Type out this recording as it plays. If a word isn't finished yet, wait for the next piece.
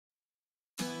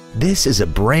This is a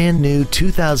brand new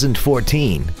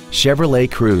 2014 Chevrolet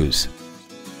Cruze.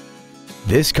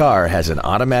 This car has an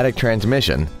automatic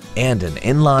transmission and an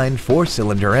inline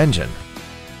 4-cylinder engine.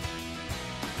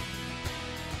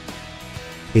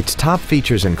 Its top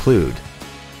features include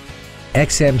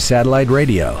XM satellite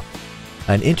radio,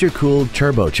 an intercooled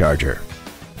turbocharger,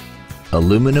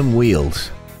 aluminum wheels,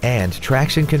 and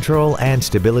traction control and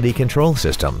stability control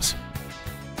systems.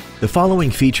 The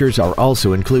following features are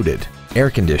also included: air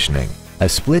conditioning, a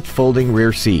split folding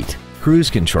rear seat, cruise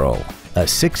control, a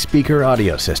 6-speaker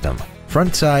audio system,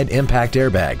 front side impact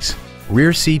airbags,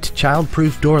 rear seat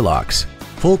child-proof door locks,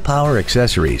 full power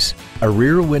accessories, a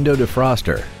rear window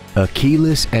defroster, a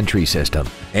keyless entry system,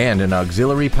 and an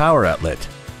auxiliary power outlet.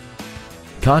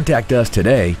 Contact us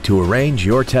today to arrange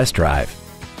your test drive.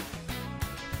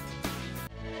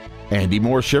 Andy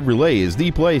Moore Chevrolet is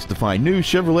the place to find new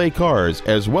Chevrolet cars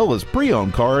as well as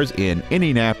pre-owned cars in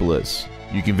Indianapolis.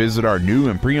 You can visit our new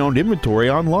and pre-owned inventory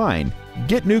online,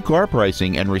 get new car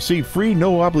pricing, and receive free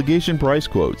no-obligation price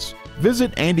quotes.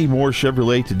 Visit Andy Moore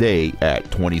Chevrolet today at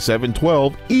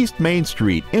 2712 East Main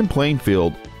Street in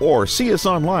Plainfield, or see us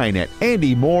online at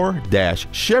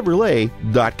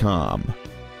andymore-chevrolet.com.